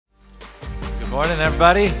Morning,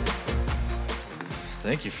 everybody.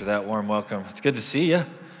 Thank you for that warm welcome. It's good to see you.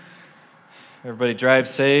 Everybody drive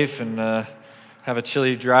safe and have a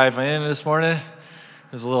chilly drive in this morning.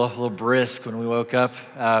 It was a little brisk when we woke up,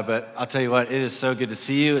 but I'll tell you what, it is so good to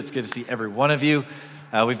see you. It's good to see every one of you.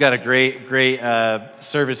 We've got a great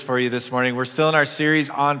service for you this morning. We're still in our series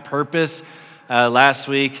on purpose. Last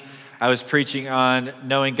week, I was preaching on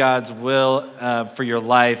knowing God's will for your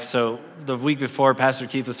life. So the week before, Pastor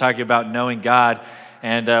Keith was talking about knowing God,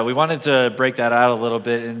 and we wanted to break that out a little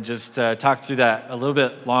bit and just talk through that a little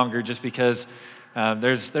bit longer, just because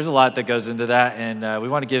there's a lot that goes into that, and we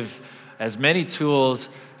want to give as many tools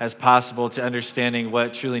as possible to understanding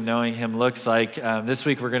what truly knowing Him looks like. This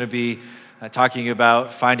week, we're going to be talking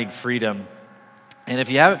about finding freedom. And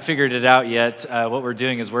if you haven't figured it out yet, what we're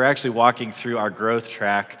doing is we're actually walking through our growth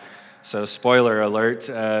track. So spoiler alert,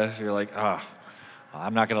 if you're like, oh,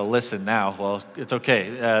 I'm not going to listen now. Well, it's okay.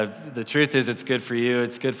 The truth is it's good for you.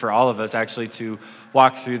 It's good for all of us, actually, to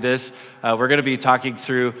walk through this. We're going to be talking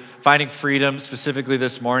through finding freedom specifically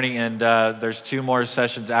this morning, and there's 2 more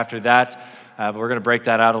sessions after that. But we're going to break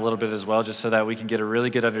that out a little bit as well, just so that we can get a really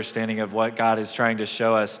good understanding of what God is trying to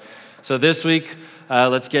show us. So this week,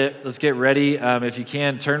 let's get ready. If you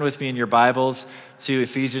can, turn with me in your Bibles to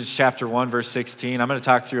Ephesians chapter 1, verse 16. I'm going to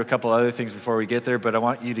talk through a couple other things before we get there, but I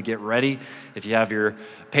want you to get ready. If you have your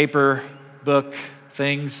paper, book,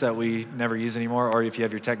 things that we never use anymore, or if you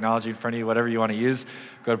have your technology in front of you, whatever you want to use,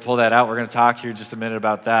 go to pull that out. We're going to talk here in just a minute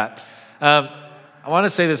about that. I want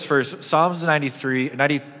to say this first. Psalms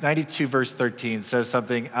 92, verse 13 says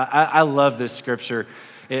something. I love this scripture.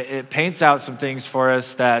 It paints out some things for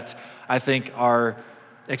us that I think are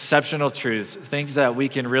exceptional truths, things that we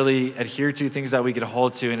can really adhere to, things that we can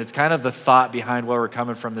hold to, and it's kind of the thought behind where we're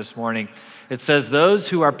coming from this morning. It says, those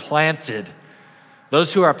who are planted,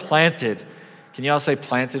 can you all say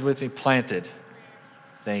planted with me? Planted.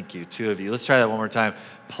 Thank you, 2 of you. Let's try that one more time.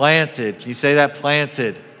 Planted. Can you say that?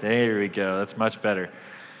 Planted. There we go. That's much better.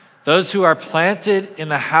 Those who are planted in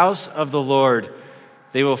the house of the Lord,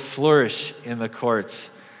 they will flourish in the courts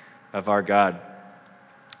of our God.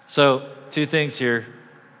 So 2 things here.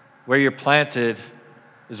 Where you're planted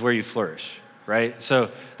is where you flourish, right?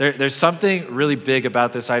 So there's something really big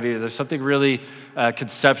about this idea. There's something really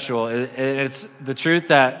conceptual. And it's the truth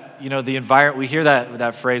that, the environment, we hear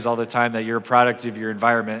that phrase all the time, that you're a product of your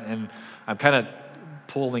environment. And I'm kind of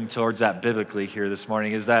pulling towards that biblically here this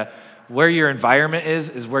morning, is that where your environment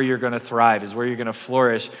is where you're going to thrive, is where you're going to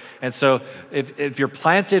flourish. And so if you're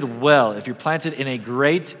planted well, if you're planted in a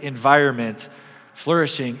great environment,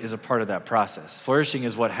 flourishing is a part of that process. Flourishing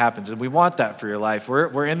is what happens, and we want that for your life.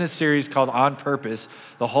 We're in this series called On Purpose.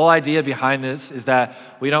 The whole idea behind this is that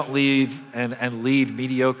we don't lead and lead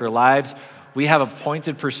mediocre lives. We have a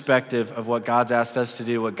pointed perspective of what God's asked us to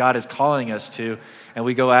do, what God is calling us to, and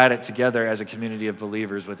we go at it together as a community of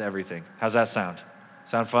believers with everything. How's that sound?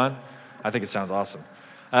 Sound fun? I think it sounds awesome.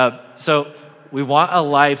 So we want a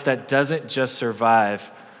life that doesn't just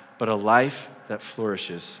survive, but a life that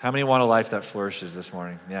flourishes. How many want a life that flourishes this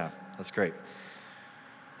morning? Yeah, that's great.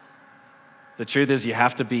 The truth is you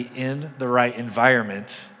have to be in the right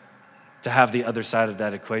environment to have the other side of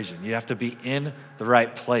that equation. You have to be in the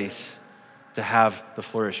right place to have the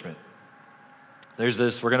flourishment. We're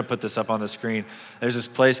going to put this up on the screen. There's this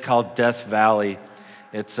place called Death Valley.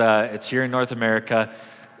 It's here in North America.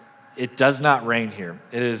 It does not rain here.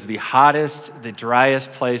 It is the hottest, the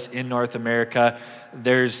driest place in North America.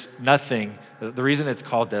 There's nothing. The reason it's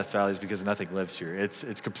called Death Valley is because nothing lives here.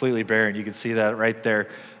 It's completely barren. You can see that right there.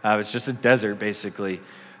 It's just a desert, basically.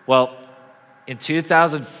 Well, in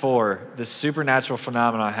 2004, this supernatural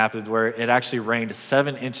phenomenon happened where it actually rained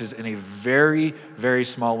 7 inches in a very, very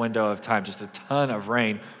small window of time. Just a ton of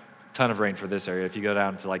rain for this area. If you go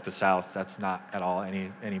down to like the south, that's not at all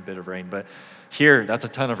any bit of rain. But here, that's a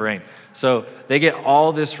ton of rain. So they get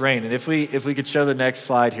all this rain. And if we could show the next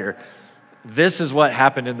slide here, this is what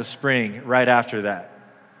happened in the spring right after that.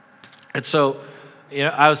 And so,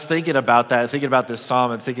 I was thinking about that, thinking about this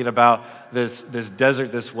psalm and thinking about this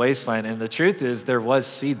desert, this wasteland. And the truth is there was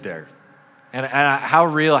seed there. And how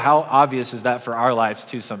real, how obvious is that for our lives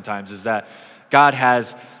too sometimes, is that God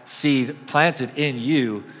has seed planted in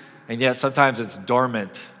you, and yet sometimes it's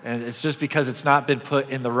dormant. And it's just because it's not been put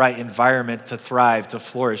in the right environment to thrive, to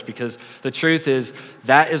flourish. Because the truth is,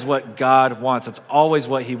 that is what God wants. It's always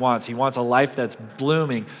what He wants. He wants a life that's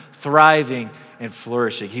blooming, thriving, and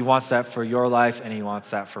flourishing. He wants that for your life, and He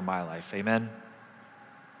wants that for my life. Amen?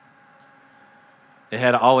 It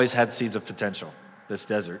had always had seeds of potential, this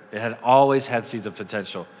desert. It had always had seeds of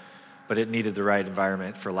potential, but it needed the right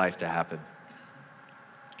environment for life to happen.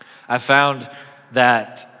 I found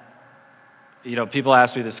that People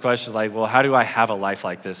ask me this question, like, well, how do I have a life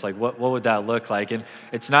like this? Like, what would that look like? And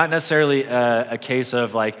it's not necessarily a case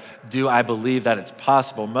of like, do I believe that it's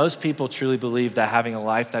possible? Most people truly believe that having a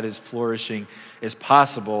life that is flourishing is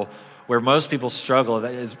possible. Where most people struggle,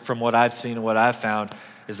 that is from what I've seen and what I've found,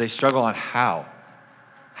 is they struggle on how.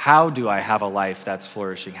 How do I have a life that's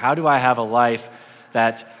flourishing? How do I have a life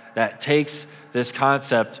that takes this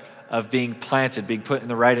concept of being planted, being put in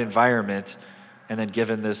the right environment, and then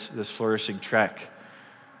given this flourishing trek?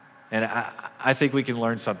 And I think we can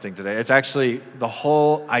learn something today. It's actually the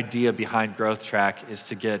whole idea behind Growth Track is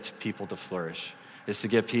to get people to flourish, is to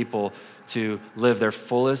get people to live their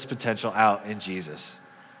fullest potential out in Jesus.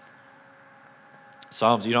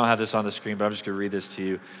 Psalms, you don't have this on the screen, but I'm just going to read this to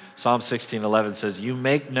you. Psalm 16:11 says, "You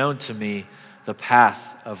make known to me the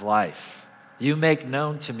path of life." You make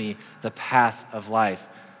known to me the path of life.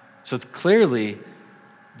 So clearly,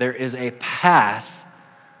 there is a path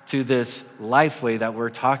to this life way that we're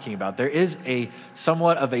talking about. There is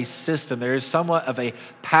somewhat of a system. There is somewhat of a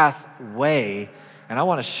pathway. And I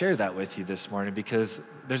want to share that with you this morning because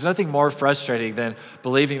there's nothing more frustrating than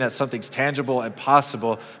believing that something's tangible and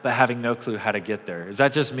possible, but having no clue how to get there. Is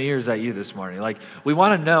that just me or is that you this morning? Like, we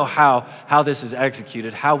want to know how this is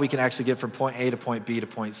executed, how we can actually get from point A to point B to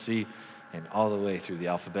point C, and all the way through the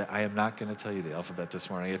alphabet. I am not going to tell you the alphabet this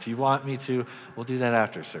morning. If you want me to, we'll do that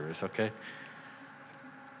after service, okay?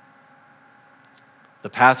 The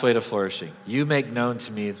pathway to flourishing. You make known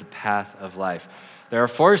to me the path of life. There are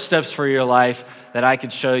 4 steps for your life that I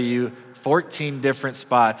could show you 14 different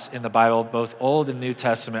spots in the Bible, both Old and New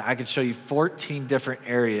Testament. I could show you 14 different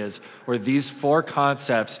areas where these 4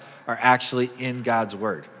 concepts are actually in God's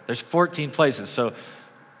Word. There's 14 places. So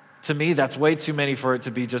to me, that's way too many for it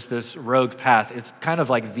to be just this rogue path. It's kind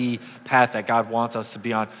of like the path that God wants us to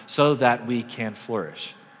be on so that we can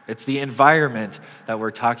flourish. It's the environment that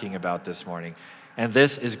we're talking about this morning. And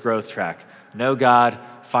this is Growth Track. Know God,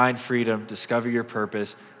 find freedom, discover your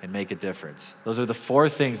purpose, and make a difference. Those are the 4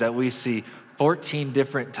 things that we see 14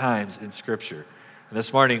 different times in Scripture. And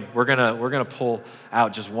this morning, we're gonna pull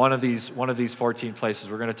out just one of these 14 places.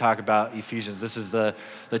 We're gonna talk about Ephesians. This is the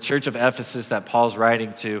church of Ephesus that Paul's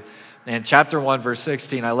writing to. And chapter 1, verse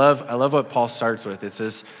 16, I love what Paul starts with. It's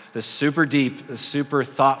this super deep, this super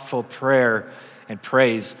thoughtful prayer and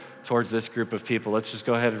praise towards this group of people. Let's just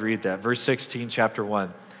go ahead and read that. Verse 16, chapter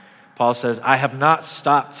 1. Paul says, "I have not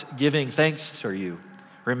stopped giving thanks for you,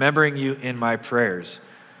 remembering you in my prayers."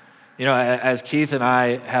 As Keith and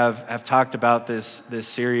I have talked about this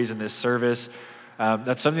series and this service,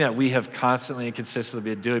 that's something that we have constantly and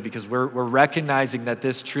consistently been doing because we're recognizing that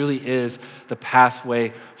this truly is the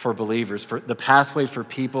pathway for believers, for the pathway for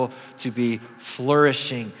people to be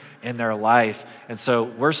flourishing in their life. And so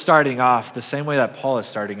we're starting off the same way that Paul is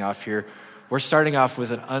starting off here. We're starting off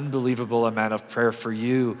with an unbelievable amount of prayer for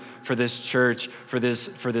you, for this church, for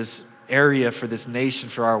this area, for this nation,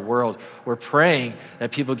 for our world. We're praying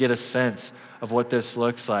that people get a sense of what this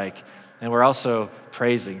looks like. And we're also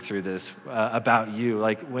praising through this about you.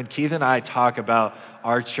 Like when Keith and I talk about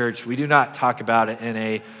our church, we do not talk about it in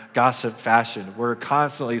a gossip fashion. We're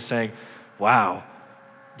constantly saying, wow,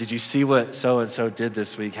 did you see what so-and-so did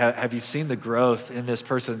this week? Have you seen the growth in this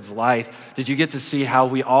person's life? Did you get to see how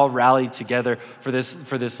we all rallied together for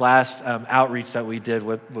this last outreach that we did,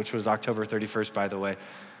 which was October 31st, by the way?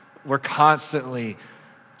 We're constantly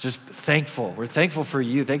just thankful. We're thankful for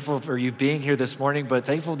you being here this morning, but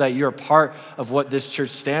thankful that you're a part of what this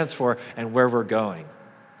church stands for and where we're going.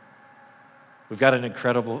 We've got an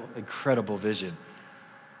incredible, incredible vision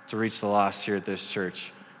to reach the lost here at this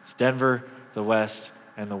church. It's Denver, the West,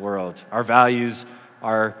 and the world. Our values,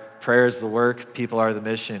 our prayers, the work, people are the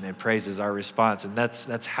mission, and praise is our response. And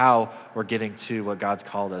that's how we're getting to what God's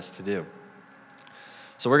called us to do.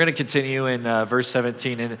 So we're going to continue in verse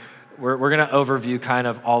 17, and we're going to overview kind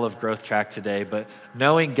of all of Growth Track today. But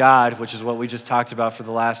knowing God, which is what we just talked about for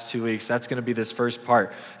the last 2 weeks, that's going to be this first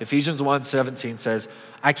part. Ephesians 1:17 says,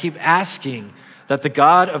 "I keep asking that the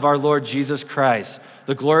God of our Lord Jesus Christ,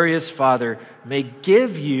 the glorious Father, may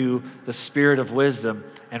give you the spirit of wisdom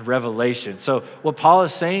and revelation." So what Paul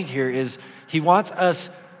is saying here is he wants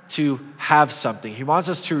us to have something. He wants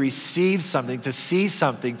us to receive something, to see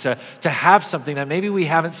something, to have something that maybe we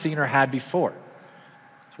haven't seen or had before.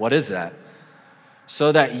 What is that?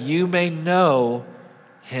 So that you may know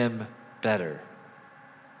him better.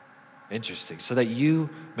 Interesting. So that you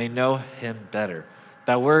may know him better.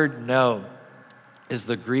 That word know is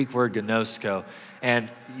the Greek word gnosko. And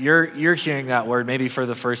you're hearing that word maybe for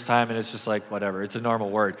the first time and it's just like, whatever, it's a normal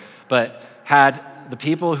word. But had the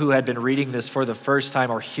people who had been reading this for the first time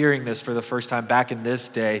or hearing this for the first time back in this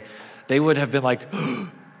day, they would have been like,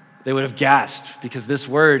 they would have gasped, because this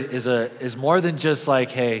word is more than just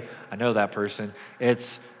like, hey, I know that person.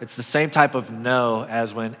 It's the same type of know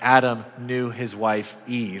as when Adam knew his wife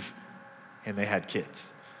Eve and they had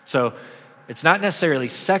kids. So it's not necessarily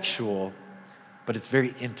sexual, but it's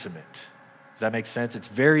very intimate. Does that make sense? It's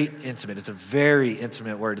very intimate. It's a very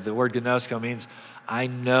intimate word. The word gnosko means I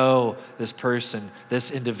know this person,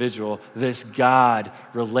 this individual, this God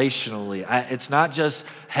relationally. It's not just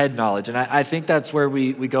head knowledge. And I think that's where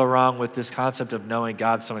we go wrong with this concept of knowing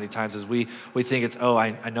God so many times, is we think it's,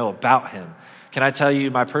 I know about him. Can I tell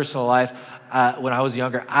you my personal life? When I was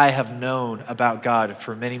younger, I have known about God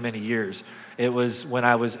for many, many years. It was when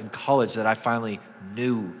I was in college that I finally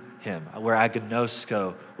knew him, where I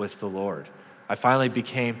gnosko with the Lord. I finally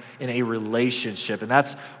became in a relationship. And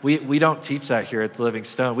that's, we don't teach that here at the Living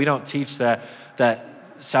Stone. We don't teach that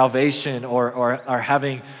salvation or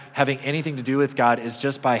having anything to do with God is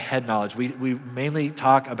just by head knowledge. We mainly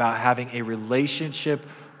talk about having a relationship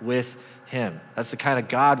with him. That's the kind of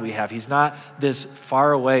God we have. He's not this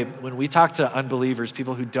far away. When we talk to unbelievers,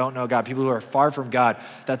 people who don't know God, people who are far from God,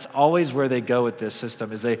 that's always where they go with this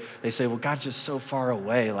system, is they say, well, God's just so far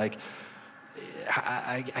away. Like,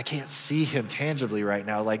 I can't see him tangibly right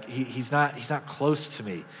now. Like he's not close to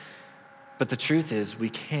me. But the truth is, we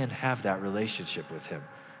can have that relationship with him.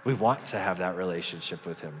 We want to have that relationship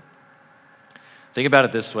with him. Think about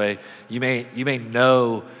it this way. You may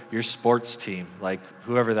know your sports team, like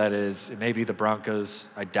whoever that is. It may be the Broncos.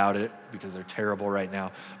 I doubt it, because they're terrible right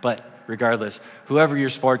now. But regardless, whoever your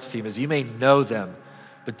sports team is, you may know them.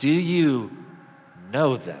 But do you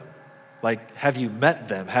know them? Like, have you met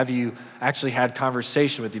them? Have you actually had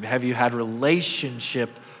conversation with them? Have you had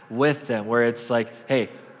relationship with them where it's like, hey,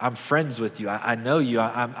 I'm friends with you. I know you.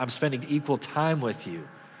 I'm spending equal time with you.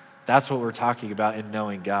 That's what we're talking about in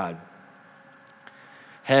knowing God.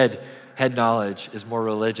 Head knowledge is more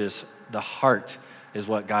religious. The heart is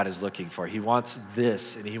what God is looking for. He wants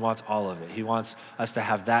this, and he wants all of it. He wants us to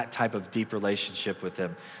have that type of deep relationship with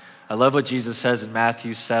him. I love what Jesus says in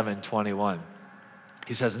Matthew 7:21.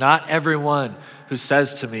 He says, not everyone who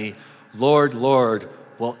says to me, Lord, Lord,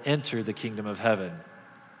 will enter the kingdom of heaven.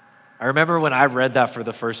 I remember when I read that for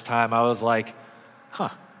the first time, I was like,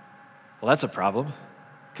 well, that's a problem,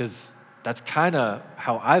 because that's kind of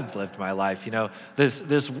how I've lived my life. You know,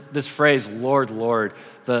 this phrase, Lord, Lord,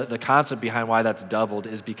 the concept behind why that's doubled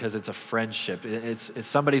is because it's a friendship. It's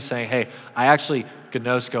somebody saying, hey, I actually,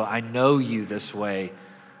 gnosko, I know you this way,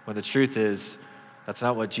 when the truth is, that's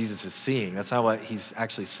not what Jesus is seeing. That's not what he's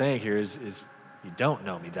actually saying here is you don't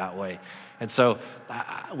know me that way. And so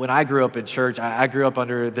when I grew up in church, I grew up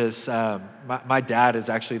under this, my dad is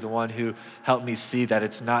actually the one who helped me see that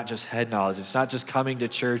it's not just head knowledge. It's not just coming to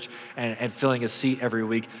church and filling a seat every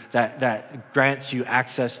week that grants you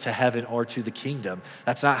access to heaven or to the kingdom.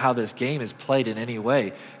 That's not how this game is played in any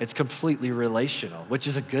way. It's completely relational, which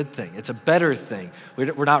is a good thing. It's a better thing.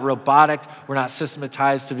 We're not robotic. We're not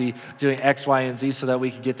systematized to be doing X, Y, and Z so that we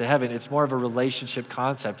can get to heaven. It's more of a relationship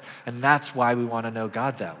concept, and that's why we want to know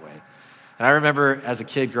God that way. And I remember as a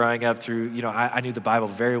kid growing up through, I knew the Bible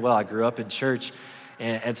very well. I grew up in church.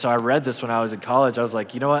 And so I read this when I was in college. I was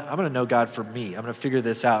like, you know what? I'm going to know God for me. I'm going to figure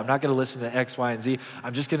this out. I'm not going to listen to X, Y, and Z.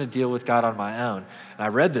 I'm just going to deal with God on my own. And I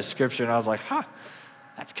read this scripture and I was like,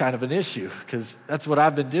 that's kind of an issue, because that's what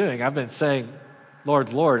I've been doing. I've been saying,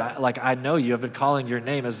 Lord, Lord, I know you. I've been calling your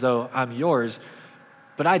name as though I'm yours,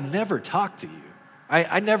 but I never talk to you.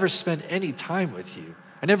 I never spend any time with you.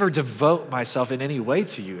 I never devote myself in any way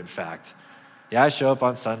to you, in fact. Yeah, I show up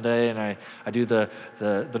on Sunday and I do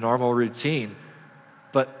the normal routine,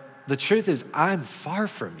 but the truth is I'm far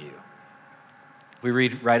from you. We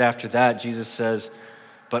read right after that, Jesus says,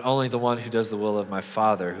 but only the one who does the will of my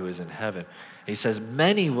Father who is in heaven. And he says,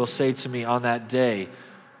 many will say to me on that day,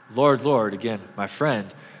 Lord, Lord, again, my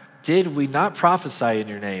friend, did we not prophesy in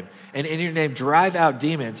your name, and in your name drive out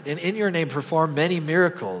demons, and in your name perform many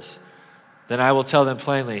miracles? Then I will tell them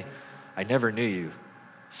plainly, I never knew you.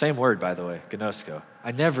 Same word, by the way, gnosko.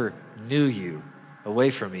 I never knew you.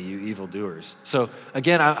 Away from me, you evildoers. So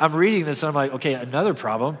again, I'm reading this and I'm like, okay, another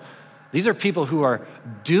problem. These are people who are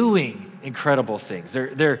doing incredible things.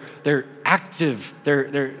 They're active.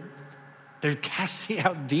 They're casting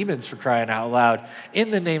out demons, for crying out loud,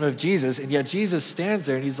 in the name of Jesus. And yet Jesus stands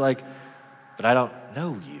there and he's like, but I don't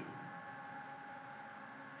know you.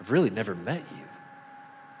 I've really never met you.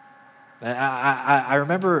 And I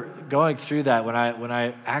remember going through that when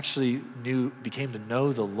I actually became to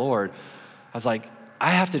know the Lord. I was like, I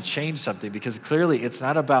have to change something, because clearly it's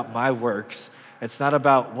not about my works. It's not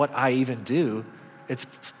about what I even do. It's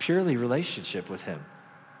purely relationship with him.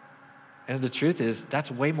 And the truth is, that's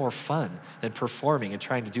way more fun than performing and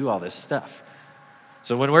trying to do all this stuff.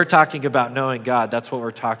 So when we're talking about knowing God, that's what we're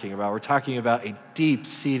talking about. We're talking about a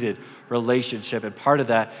deep-seated relationship, and part of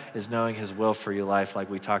that is knowing his will for your life, like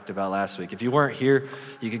we talked about last week. If you weren't here,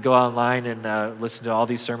 you could go online and listen to all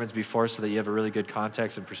these sermons before so that you have a really good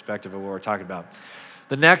context and perspective of what we're talking about.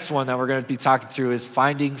 The next one that we're going to be talking through is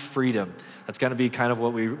finding freedom. That's going to be kind of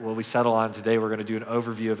what we settle on today. We're going to do an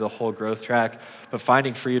overview of the whole growth track, but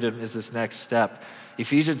finding freedom is this next step.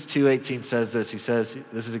 Ephesians 2:18 says this. He says,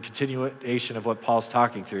 this is a continuation of what Paul's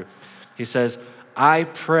talking through. He says, I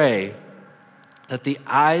pray that the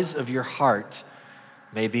eyes of your heart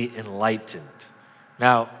may be enlightened.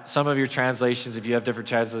 Now, some of your translations, if you have different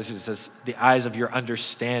translations, it says the eyes of your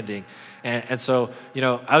understanding. And so,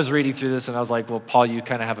 I was reading through this and I was like, well, Paul, you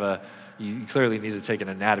kind of have you clearly need to take an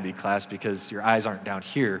anatomy class because your eyes aren't down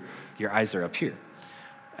here, your eyes are up here.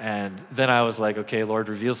 And then I was like, okay, Lord,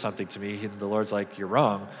 reveal something to me. And the Lord's like, you're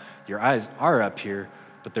wrong. Your eyes are up here,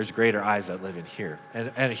 but there's greater eyes that live in here.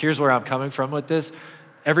 And here's where I'm coming from with this.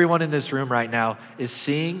 Everyone in this room right now is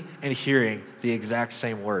seeing and hearing the exact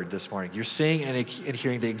same word this morning. You're seeing and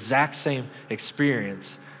hearing the exact same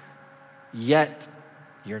experience, yet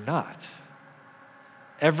you're not.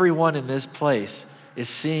 Everyone in this place is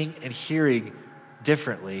seeing and hearing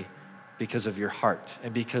differently because of your heart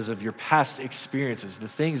and because of your past experiences. The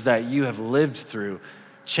things that you have lived through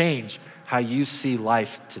change how you see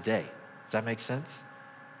life today. Does that make sense?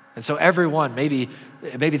 And so everyone, maybe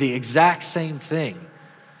the exact same thing,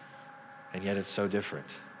 and yet it's so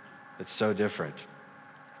different. It's so different.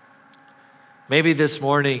 Maybe this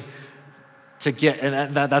morning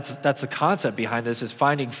and that's the concept behind this, is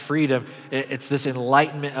finding freedom. It's this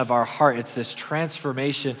enlightenment of our heart. It's this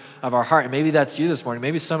transformation of our heart. And maybe that's you this morning.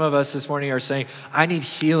 Maybe some of us this morning are saying, I need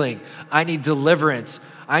healing. I need deliverance.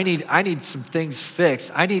 I need some things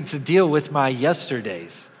fixed. I need to deal with my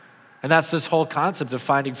yesterdays. And that's this whole concept of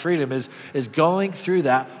finding freedom is going through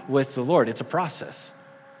that with the Lord. It's a process.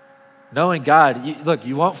 Knowing God,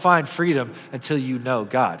 you won't find freedom until you know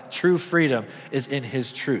God. True freedom is in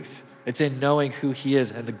his truth. It's in knowing who he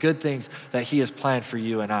is and the good things that he has planned for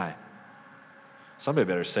you and I. Somebody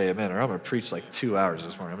better say amen, or I'm going to preach like 2 hours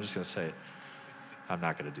this morning. I'm just going to say it. I'm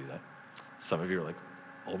not going to do that. Some of you are like,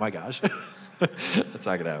 oh my gosh. That's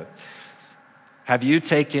not going to happen. Have you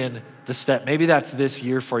taken the step? Maybe that's this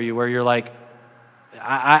year for you where you're like,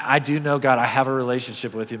 I do know God, I have a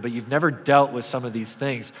relationship with him, but you've never dealt with some of these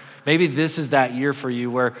things. Maybe this is that year for you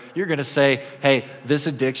where you're going to say, hey, this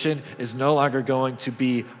addiction is no longer going to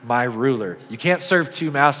be my ruler. You can't serve two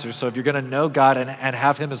masters. So if you're going to know God and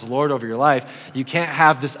have him as Lord over your life, you can't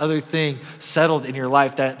have this other thing settled in your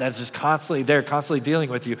life that's just constantly there, constantly dealing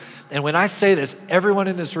with you. And when I say this, everyone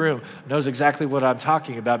in this room knows exactly what I'm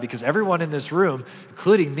talking about, because everyone in this room,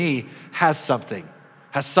 including me, has something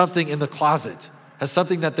in the closet, has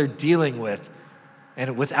something that they're dealing with.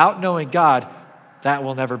 And without knowing God, that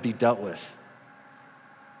will never be dealt with.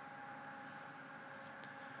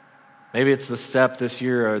 Maybe it's the step this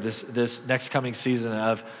year or this next coming season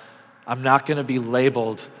of, I'm not going to be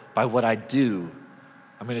labeled by what I do.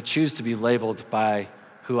 I'm going to choose to be labeled by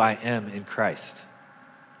who I am in Christ.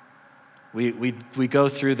 We go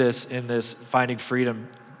through this in this finding freedom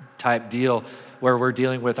type deal where we're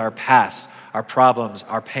dealing with our past, our problems,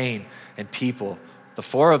 our pain, and people. The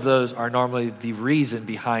four of those are normally the reason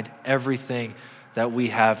behind everything that we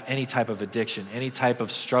have, any type of addiction, any type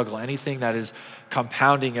of struggle, anything that is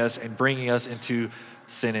compounding us and bringing us into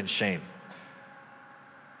sin and shame.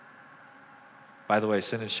 By the way,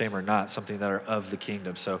 sin and shame are not something that are of the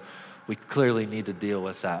kingdom, so we clearly need to deal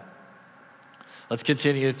with that. Let's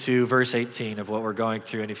continue to verse 18 of what we're going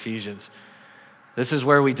through in Ephesians. This is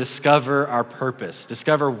where we discover our purpose,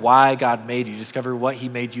 discover why God made you, discover what he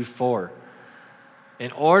made you for.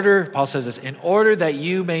 Paul says this, in order that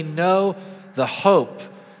you may know the hope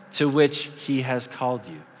to which he has called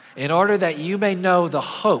you. In order that you may know the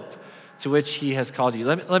hope to which he has called you.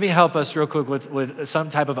 Let me help us real quick with some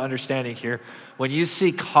type of understanding here. When you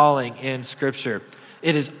see calling in Scripture,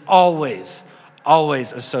 it is always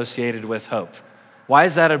associated with hope. Why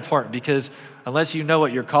is that important? Because unless you know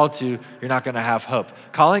what you're called to, you're not going to have hope.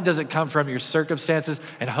 Calling doesn't come from your circumstances,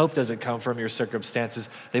 and hope doesn't come from your circumstances.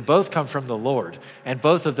 They both come from the Lord, and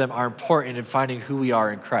both of them are important in finding who we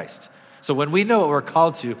are in Christ. So when we know what we're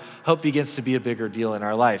called to, hope begins to be a bigger deal in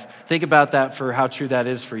our life. Think about that for how true that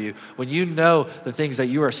is for you. When you know the things that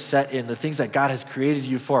you are set in, the things that God has created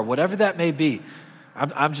you for, whatever that may be.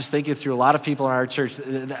 I'm just thinking through a lot of people in our church,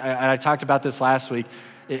 and I talked about this last week.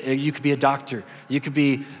 You could be a doctor. You could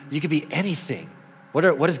be anything. What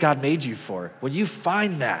has God made you for? When you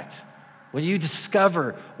find that, when you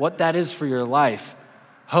discover what that is for your life,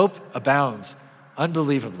 hope abounds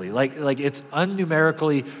unbelievably. Like it's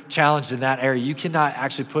unnumerically challenged in that area. You cannot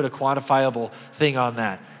actually put a quantifiable thing on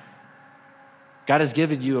that. God has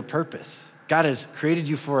given you a purpose. God has created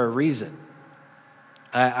you for a reason.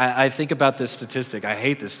 I think about this statistic. I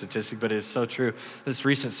hate this statistic, but it is so true. This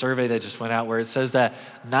recent survey that just went out where it says that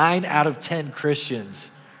 9 out of 10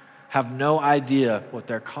 Christians have no idea what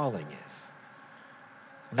their calling is.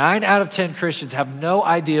 9 out of 10 Christians have no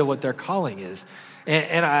idea what their calling is.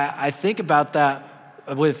 And I think about that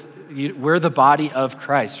we're the body of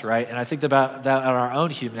Christ, right? And I think about that on our own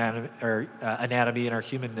human anatomy and our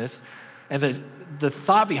humanness. And the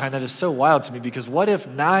thought behind that is so wild to me, because what if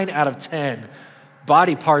 9 out of 10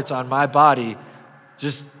 body parts on my body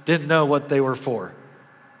just didn't know what they were for?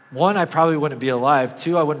 1, I probably wouldn't be alive.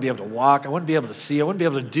 2, I wouldn't be able to walk. I wouldn't be able to see. I wouldn't be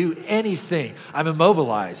able to do anything. I'm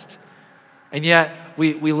immobilized. And yet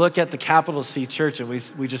we look at the capital C church and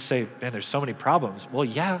we just say, man, there's so many problems. Well,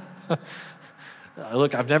 yeah.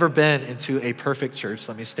 Look, I've never been into a perfect church.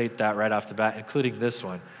 Let me state that right off the bat, including this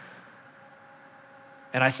one.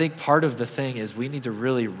 And I think part of the thing is we need to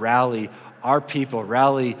really rally our people,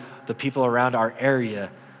 rally the people around our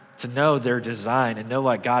area to know their design and know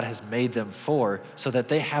what God has made them for, so that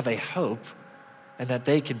they have a hope and that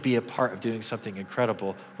they can be a part of doing something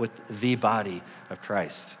incredible with the body of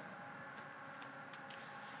Christ.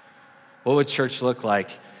 What would church look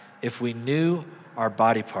like if we knew our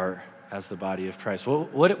body part as the body of Christ?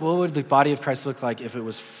 What would the body of Christ look like if it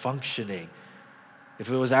was functioning,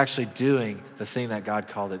 if it was actually doing the thing that God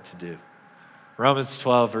called it to do? Romans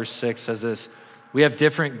 12, verse 6 says this: we have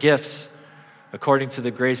different gifts according to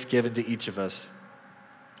the grace given to each of us.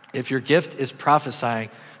 If your gift is prophesying,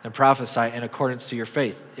 then prophesy in accordance to your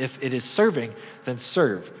faith. If it is serving, then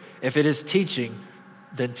serve. If it is teaching,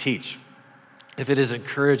 then teach. If it is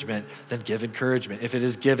encouragement, then give encouragement. If it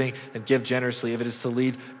is giving, then give generously. If it is to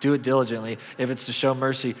lead, do it diligently. If it's to show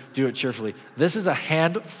mercy, do it cheerfully. This is a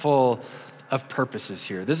handful of purposes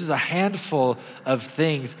here. This is a handful of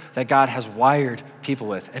things that God has wired people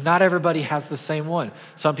with. And not everybody has the same one.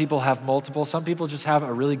 Some people have multiple. Some people just have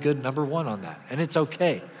a really good number one on that. And it's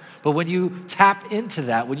okay. But when you tap into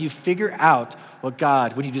that, when you figure out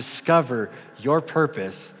when you discover your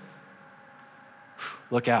purpose,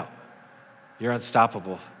 look out. You're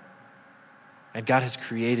unstoppable. And God has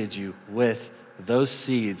created you with those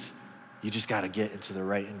seeds. You just got to get into the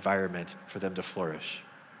right environment for them to flourish.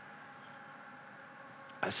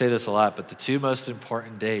 I say this a lot, but the 2 most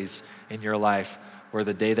important days in your life were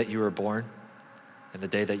the day that you were born and the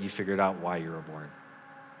day that you figured out why you were born,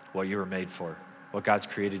 what you were made for, what God's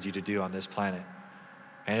created you to do on this planet.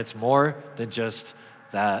 And it's more than just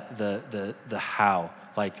the how,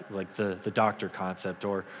 like the doctor concept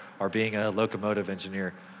or being a locomotive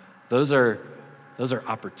engineer. Those are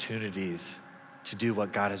opportunities to do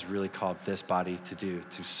what God has really called this body to do,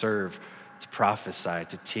 to serve, to prophesy,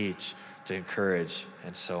 to teach, to encourage,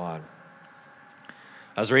 and so on.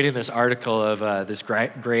 I was reading this article of this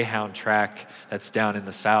Greyhound track that's down in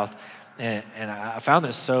the South, and I found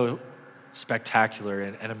this so spectacular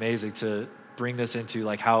and amazing to bring this into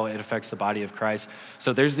like how it affects the body of Christ.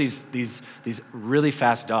 So there's these really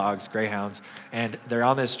fast dogs, greyhounds, and they're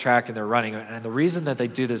on this track and they're running. And the reason that they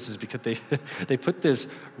do this is because they put this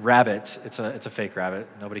rabbit. It's a fake rabbit.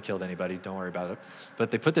 Nobody killed anybody. Don't worry about it.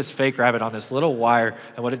 But they put this fake rabbit on this little wire,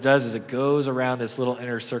 and what it does is it goes around this little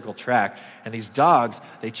inner circle track. And these dogs,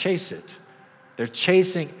 they chase it. They're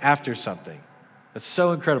chasing after something. It's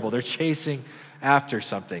so incredible. They're chasing after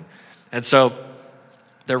something, and so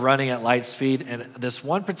they're running at light speed, and this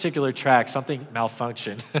one particular track, something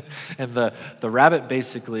malfunctioned, and the rabbit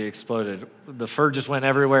basically exploded. The fur just went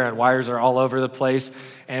everywhere, and wires are all over the place.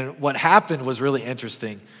 And what happened was really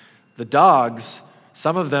interesting. The dogs,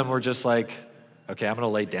 some of them were just like, okay, I'm going to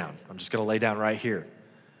lay down. I'm just going to lay down right here.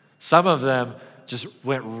 Some of them just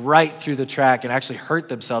went right through the track and actually hurt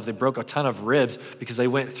themselves. They broke a ton of ribs because they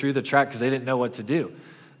went through the track because they didn't know what to do.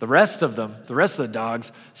 The rest of the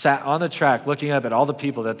dogs sat on the track looking up at all the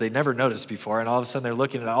people that they never noticed before, and all of a sudden they're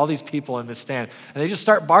looking at all these people in the stand, and they just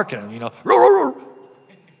start barking,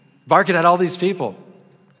 barking at all these people.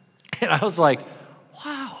 And I was like,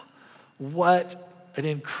 wow, what an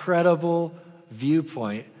incredible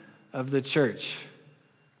viewpoint of the church.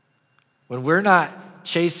 When we're not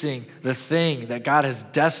chasing the thing that God has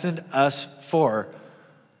destined us for,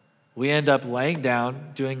 we end up laying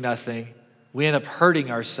down, doing nothing. We end up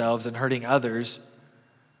hurting ourselves and hurting others,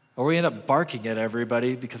 or we end up barking at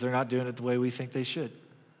everybody because they're not doing it the way we think they should.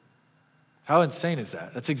 How insane is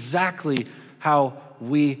that? That's exactly how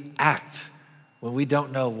we act when we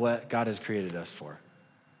don't know what God has created us for.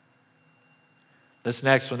 This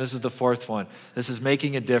next one, this is the fourth one. This is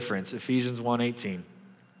making a difference. Ephesians 1:18.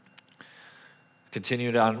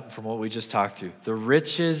 Continuing on from what we just talked through. The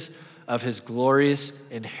riches of his glorious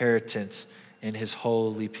inheritance in his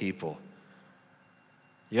holy people.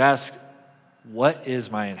 You ask, what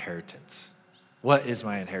is my inheritance? What is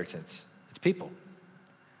my inheritance? It's people.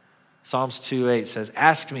 Psalms 2:8 says,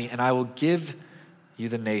 ask me and I will give you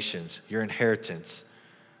the nations, your inheritance,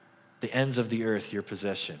 the ends of the earth, your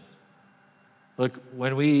possession. Look,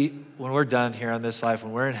 when we're done here on this life,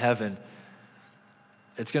 when we're in heaven,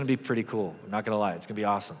 it's going to be pretty cool. I'm not going to lie. It's going to be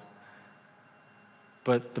awesome.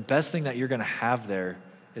 But the best thing that you're going to have there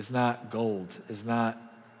is not gold, is not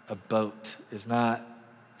a boat, is not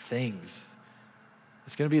things.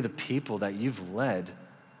 It's going to be the people that you've led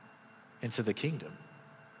into the kingdom,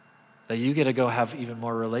 that you get to go have even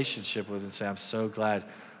more relationship with and say, I'm so glad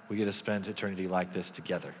we get to spend eternity like this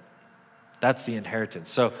together. That's the inheritance.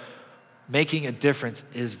 So making a difference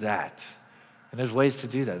is that. And there's ways to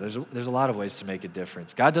do that. There's a lot of ways to make a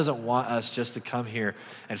difference. God doesn't want us just to come here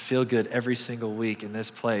and feel good every single week in this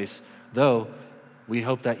place, though we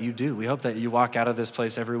hope that you do. We hope that you walk out of this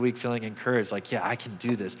place every week feeling encouraged, like, yeah, I can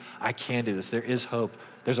do this. I can do this. There is hope.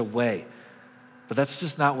 There's a way. But that's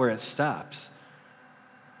just not where it stops.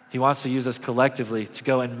 He wants to use us collectively to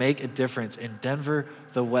go and make a difference in Denver,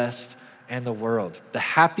 the West, and the world. The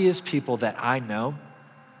happiest people that I know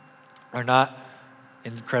are not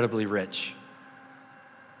incredibly rich.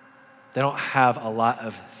 They don't have a lot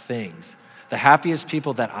of things. The happiest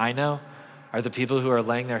people that I know are the people who are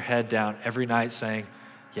laying their head down every night saying,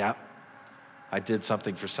 yeah, I did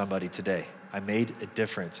something for somebody today. I made a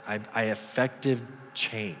difference. I effective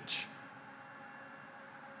change.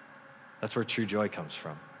 That's where true joy comes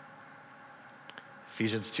from.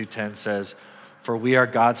 Ephesians 2:10 says, for we are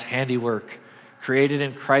God's handiwork, created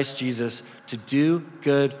in Christ Jesus to do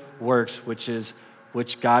good works,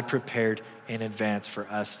 which God prepared in advance for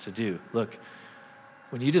us to do. Look,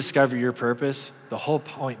 when you discover your purpose, the whole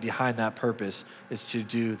point behind that purpose is to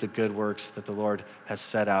do the good works that the Lord has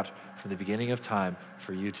set out from the beginning of time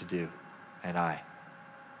for you to do, and I.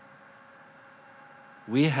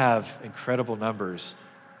 We have incredible numbers,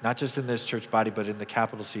 not just in this church body, but in the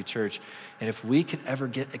capital C church. And if we could ever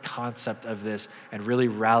get a concept of this and really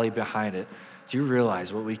rally behind it, do you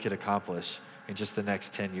realize what we could accomplish in just the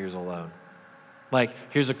next 10 years alone? Like,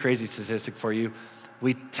 here's a crazy statistic for you.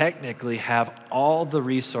 We technically have all the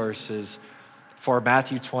resources for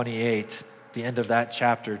Matthew 28, the end of that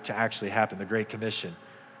chapter, to actually happen, the Great Commission,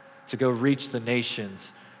 to go reach the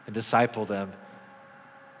nations and disciple them,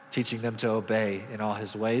 teaching them to obey in all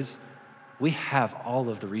his ways. We have all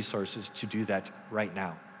of the resources to do that right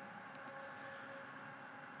now.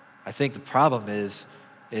 I think the problem is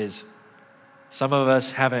some of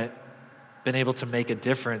us haven't been able to make a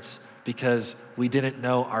difference because we didn't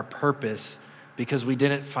know our purpose, because we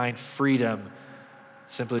didn't find freedom,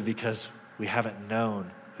 simply because we haven't known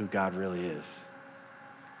who God really is.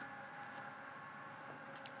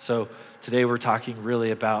 So today we're talking really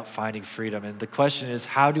about finding freedom. And the question is,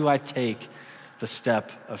 how do I take the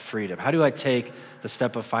step of freedom? How do I take the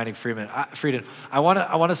step of finding freedom? I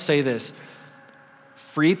want to say this.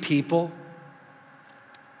 Free people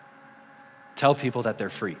tell people that they're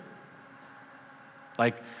free.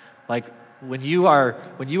 Like when you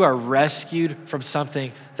are rescued from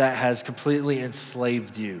something that has completely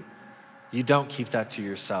enslaved you, you don't keep that to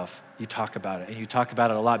yourself. You talk about it, and you talk about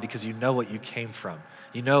it a lot because you know what you came from.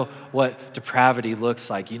 You know what depravity looks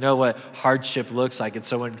like. You know what hardship looks like. And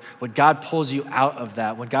so when God pulls you out of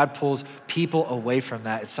that, when God pulls people away from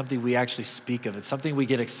that, it's something we actually speak of. It's something we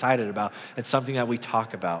get excited about. It's something that we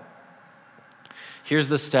talk about. Here's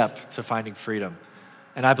the step to finding freedom.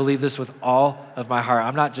 And I believe this with all of my heart.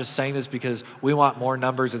 I'm not just saying this because we want more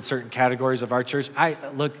numbers in certain categories of our church.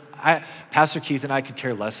 Pastor Keith and I could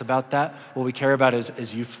care less about that. What we care about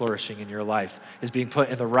is you flourishing in your life, is being put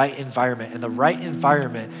in the right environment. And the right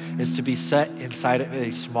environment is to be set inside of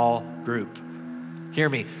a small group. Hear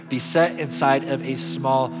me, be set inside of a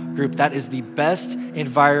small group. That is the best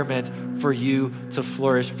environment for you to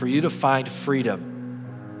flourish, for you to find freedom.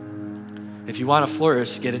 If you want to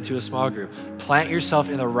flourish, get into a small group. Plant yourself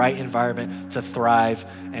in the right environment to thrive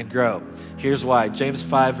and grow. Here's why. James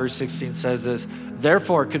 5, verse 16 says this,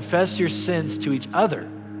 therefore, confess your sins to each other.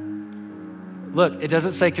 Look, it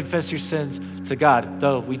doesn't say confess your sins to God,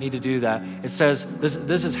 though we need to do that. It says this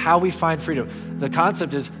is how we find freedom. The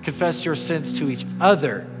concept is confess your sins to each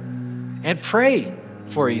other and pray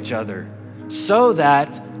for each other so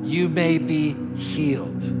that you may be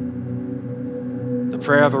healed. The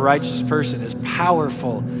prayer of a righteous person is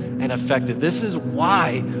powerful and effective. This is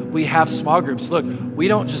why we have small groups. Look, we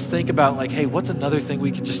don't just think about like, hey, what's another thing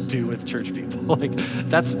we could just do with church people? Like,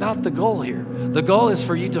 that's not the goal here. The goal is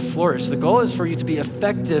for you to flourish. The goal is for you to be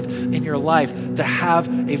effective in your life, to have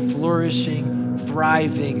a flourishing,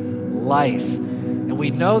 thriving life. And we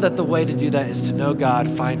know that the way to do that is to know God,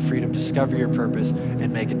 find freedom, discover your purpose,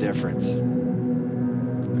 and make a difference.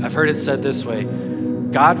 I've heard it said this way: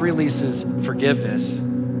 God releases forgiveness,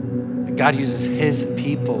 and God uses his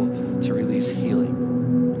people to release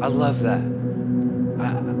healing. I love that.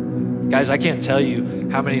 Guys, I can't tell you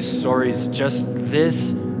how many stories just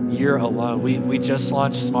this year alone. We just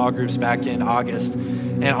launched small groups back in August,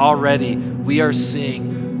 and already we are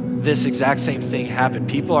seeing this exact same thing happen.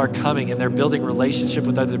 People are coming and they're building relationship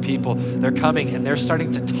with other people. They're coming and they're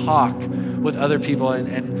starting to talk with other people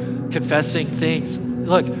and confessing things.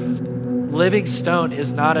 Look, Living Stone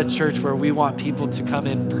is not a church where we want people to come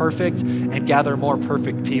in perfect and gather more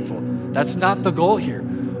perfect people. That's not the goal here.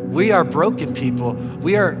 We are broken people.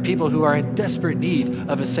 We are people who are in desperate need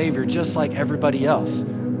of a Savior, just like everybody else.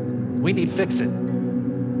 We need fixing.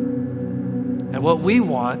 And what we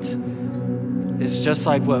want is just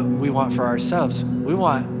like what we want for ourselves. We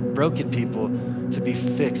want broken people to be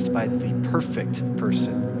fixed by the perfect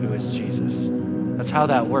person who is Jesus. That's how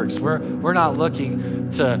that works. We're not looking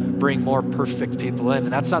to bring more perfect people in,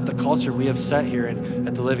 and that's not the culture we have set here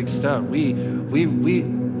at the Living Stone. We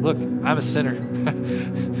look, I'm a sinner.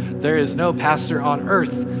 There is no pastor on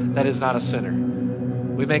earth that is not a sinner.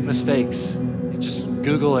 We make mistakes. Just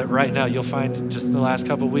Google it right now. You'll find just in the last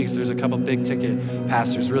couple of weeks, there's a couple big ticket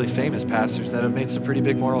pastors, really famous pastors that have made some pretty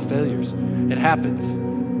big moral failures. It happens.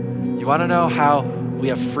 You want to know how we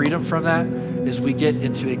have freedom from that? Is we get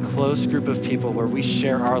into a close group of people where we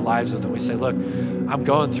share our lives with them. We say, look, I'm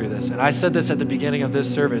going through this. And I said this at the beginning of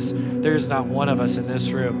this service. There's not one of us in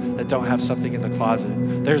this room that don't have something in the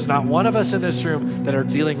closet. There's not one of us in this room that are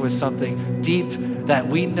dealing with something deep that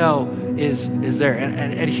we know is there.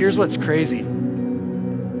 And here's what's crazy.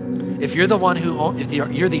 If you're the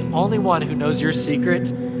only one who knows your secret,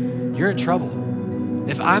 you're in trouble.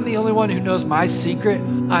 If I'm the only one who knows my secret,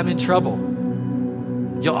 I'm in trouble.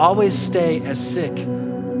 You'll always stay as sick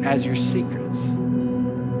as your secrets.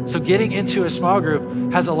 So getting into a small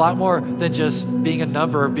group has a lot more than just being a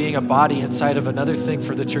number or being a body inside of another thing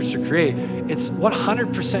for the church to create. It's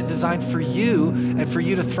 100% designed for you and for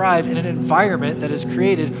you to thrive in an environment that is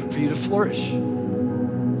created for you to flourish.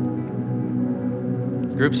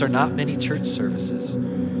 Groups are not mini church services.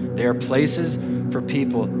 They are places for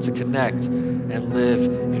people to connect and live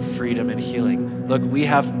in freedom and healing. Look, we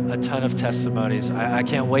have a ton of testimonies. I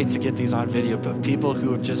can't wait to get these on video of people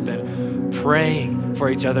who have just been praying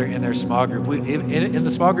for each other in their small group. In the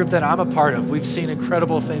small group that I'm a part of, we've seen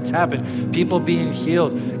incredible things happen. People being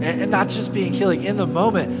healed, and not just being healing. In the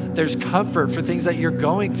moment, there's comfort for things that you're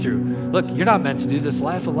going through. Look, you're not meant to do this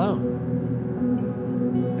life alone.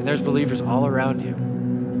 And there's believers all around you.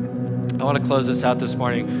 I want to close this out this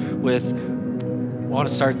morning with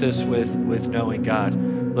knowing God.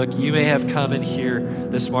 Look, you may have come in here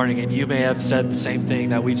this morning and you may have said the same thing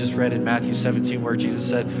that we just read in Matthew 17, where Jesus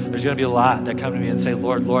said, there's going to be a lot that come to me and say,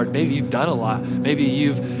 Lord, Lord. Maybe you've done a lot. Maybe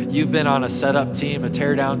you've been on a setup team, a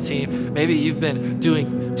tear down team. Maybe you've been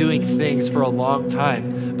doing things for a long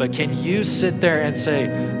time. But can you sit there and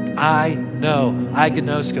say, I know, I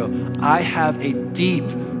gnosko, I have a deep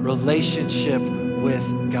relationship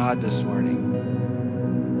with God this morning.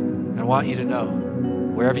 I want you to know,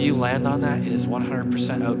 wherever you land on that, it is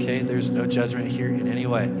 100% okay. There's no judgment here in any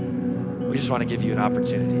way. We just want to give you an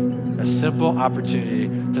opportunity, a simple opportunity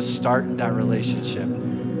to start that relationship.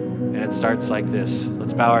 And it starts like this.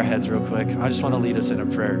 Let's bow our heads real quick. I just want to lead us in a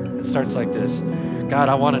prayer. It starts like this. God,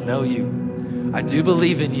 I want to know you. I do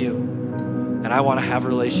believe in you, and I want to have a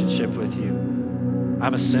relationship with you.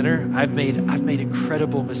 I'm a sinner. I've made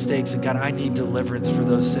incredible mistakes, and God, I need deliverance for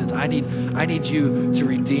those sins. I need you to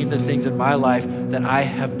redeem the things in my life that I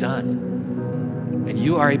have done. And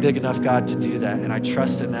you are a big enough God to do that, and I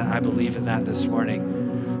trust in that. I believe in that this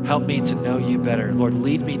morning. Help me to know you better. Lord,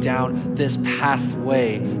 lead me down this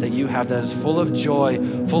pathway that you have that is full of joy,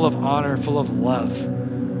 full of honor, full of love.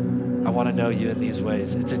 I want to know you in these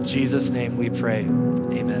ways. It's in Jesus' name we pray.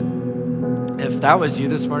 Amen. If that was you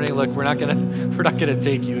this morning, look, we're not gonna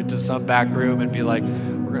take you into some back room and be like,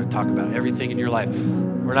 we're we're going to talk about everything in your life.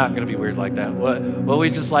 We're not going to be weird like that. What we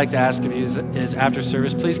just like to ask of you is after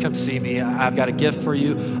service, please come see me. I've got a gift for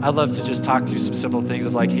you. I'd love to just talk through some simple things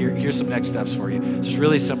of like, here's some next steps for you. Just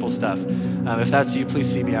really simple stuff. If that's you, please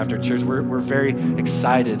see me after church. We're very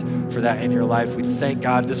excited for that in your life. We thank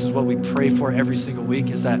God. This is what we pray for every single week,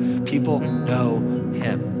 is that people know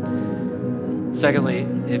him. Secondly,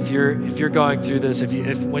 if you're going through this,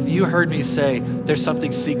 if when you heard me say there's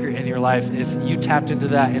something secret in your life, if you tapped into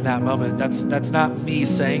that in that moment, that's not me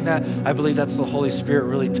saying that. I believe that's the Holy Spirit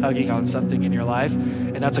really tugging on something in your life,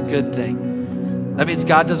 and that's a good thing. That means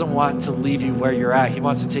God doesn't want to leave you where you're at. He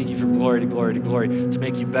wants to take you from glory to glory to glory to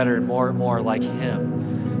make you better and more like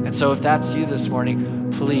him. And so if that's you this morning,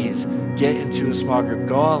 please get into a small group.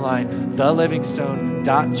 Go online,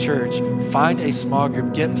 thelivingstone.church, find a small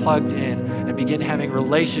group, get plugged in, and begin having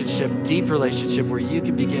deep relationship where you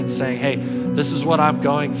can begin saying, hey, this is what I'm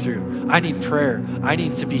going through. I need prayer. I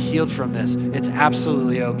need to be healed from this. It's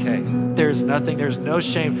absolutely okay. There's no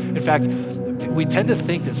shame. In fact, we tend to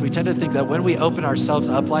think this. We tend to think that when we open ourselves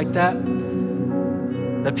up like that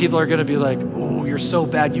people are going to be like, oh, you're so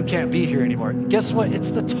bad, you can't be here anymore. Guess what?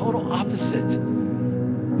 It's the total opposite.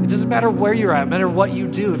 It doesn't matter where you're at, no matter what you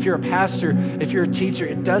do. If you're a pastor, if you're a teacher,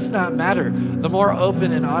 it does not matter. The more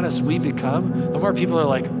open and honest we become, the more people are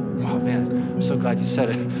like, oh man, I'm so glad you said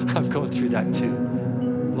it. I'm going through that too.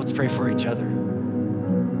 Let's pray for each other.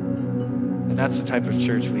 And that's the type of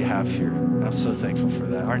church we have here. And I'm so thankful for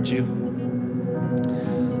that, aren't you?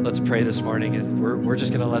 Let's pray this morning, and we're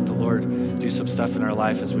just going to let the Lord do some stuff in our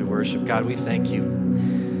life as we worship. God, we thank you.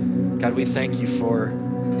 God, we thank you for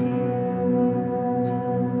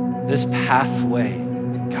this pathway,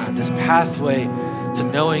 God, this pathway to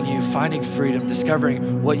knowing you, finding freedom,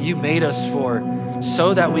 discovering what you made us for,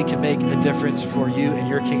 so that we can make a difference for you and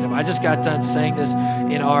your kingdom. I just got done saying this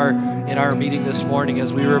in our meeting this morning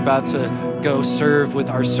as we were about to go serve with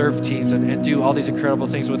our serve teams and do all these incredible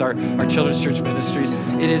things with our children's church ministries.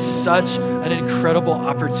 It is such an incredible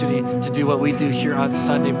opportunity to do what we do here on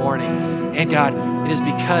Sunday morning. And God, it is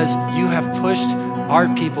because you have pushed our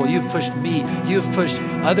people, you've pushed me, you've pushed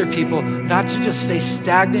other people not to just stay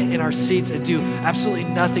stagnant in our seats and do absolutely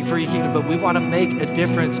nothing for your kingdom, but we want to make a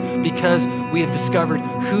difference because we have discovered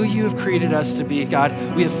who you have created us to be, God.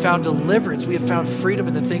 We have found deliverance. We have found freedom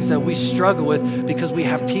in the things that we struggle with because we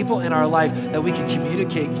have people in our life that we can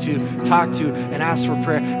communicate to, talk to, and ask for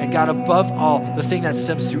prayer. And God, above all, the thing that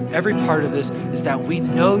stems through every part of this is that we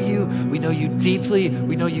know you deeply,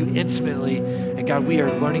 we know you intimately, and God, we are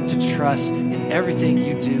learning to trust in everything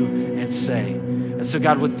you do and say. And so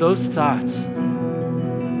God, with those thoughts,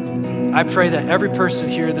 I pray that every person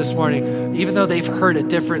here this morning, even though they've heard a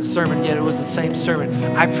different sermon, yet it was the same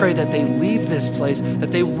sermon, I pray that they leave this place,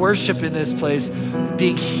 that they worship in this place,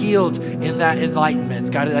 being healed in that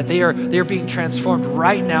enlightenment, God, that they are being transformed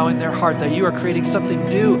right now in their heart, that you are creating something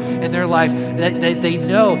new in their life, that they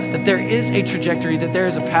know that there is a trajectory, that there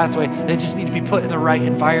is a pathway, they just need to be put in the right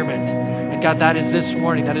environment. And God, that is this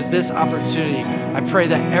morning, that is this opportunity. I pray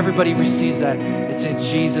that everybody receives that. It's in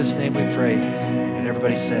Jesus' name we pray. And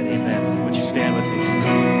everybody said amen. Would you stand with